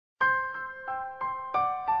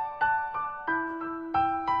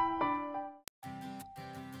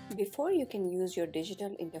Before you can use your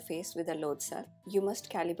digital interface with a load cell, you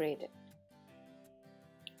must calibrate it.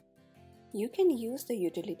 You can use the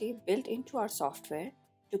utility built into our software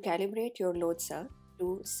to calibrate your load cell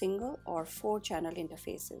to single or 4-channel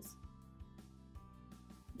interfaces.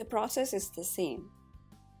 The process is the same.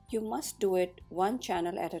 You must do it 1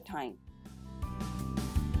 channel at a time.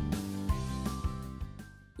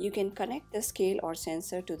 You can connect the scale or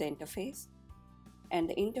sensor to the interface and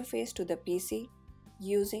the interface to the PC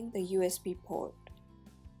using the USB port.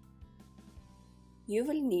 You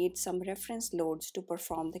will need some reference loads to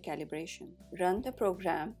perform the calibration. Run the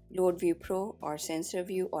program LoadVUE Pro or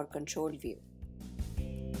SensorVUE or ControlVUE.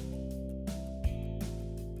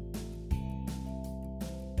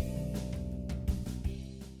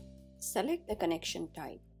 Select the connection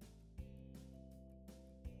type.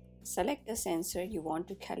 Select the sensor you want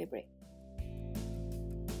to calibrate.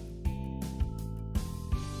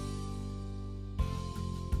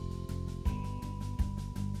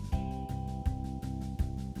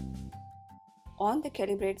 On the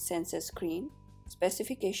Calibrate sensor screen,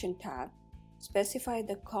 Specification tab, specify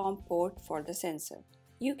the COM port for the sensor.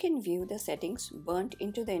 You can view the settings burnt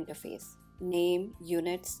into the interface, name,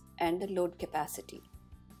 units, and the load capacity.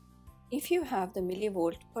 If you have the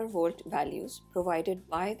millivolt per volt values provided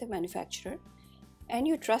by the manufacturer and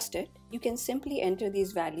you trust it, you can simply enter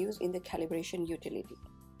these values in the calibration utility.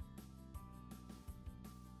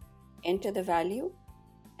 Enter the value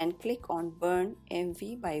and click on Burn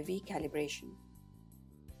MV by V calibration.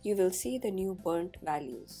 You will see the new burnt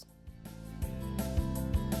values.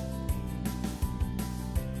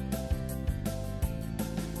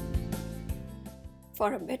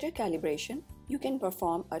 For a better calibration, you can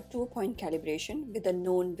perform a 2-point calibration with a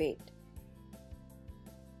known weight.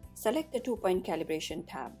 Select the 2-point calibration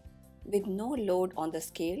tab. With no load on the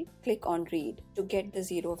scale, click on Read to get the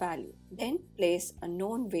 0 value. Then place a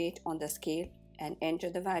known weight on the scale and enter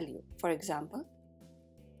the value. For example,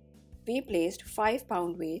 we placed 5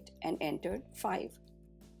 pound weight and entered 5.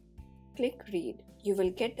 Click Read. You will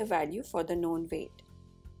get the value for the known weight.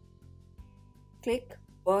 Click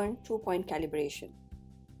Burn 2-point calibration.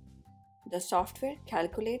 The software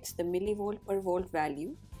calculates the millivolt per volt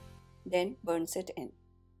value, then burns it in.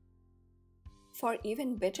 For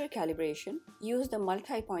even better calibration, use the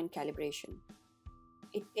multi-point calibration.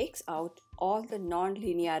 It takes out all the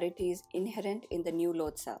non-linearities inherent in the new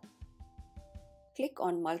load cell. Click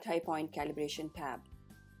on Multi-point Calibration tab.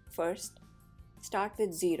 First, start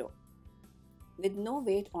with 0. With no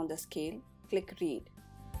weight on the scale, click Read.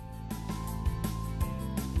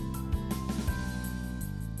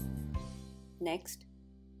 Next,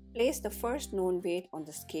 place the first known weight on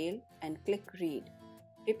the scale and click Read.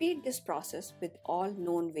 Repeat this process with all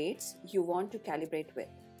known weights you want to calibrate with.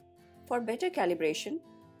 For better calibration,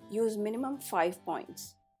 use minimum 5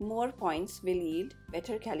 points. More points will yield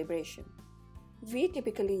better calibration. We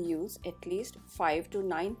typically use at least 5 to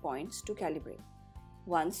 9 points to calibrate.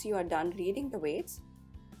 Once you are done reading the weights,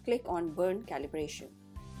 click on Burn Calibration.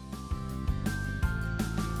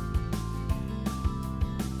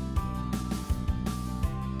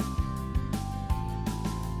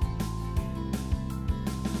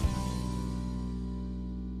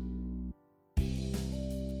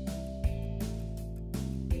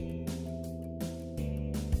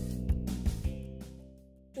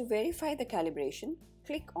 To verify the calibration,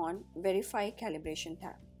 click on Verify Calibration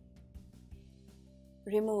tab.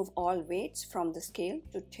 Remove all weights from the scale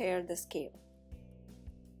to tear the scale.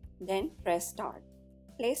 Then press Start.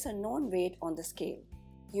 Place a known weight on the scale.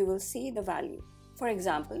 You will see the value. For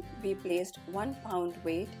example, we placed 1 pound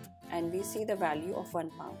weight and we see the value of 1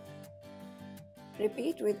 pound.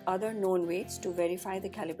 Repeat with other known weights to verify the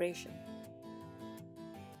calibration.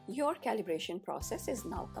 Your calibration process is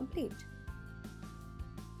now complete.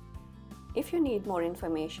 If you need more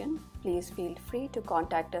information, please feel free to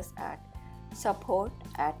contact us at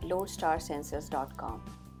support@LoadStarSensors.com.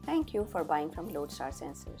 Thank you for buying from Laodstar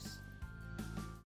Sensors.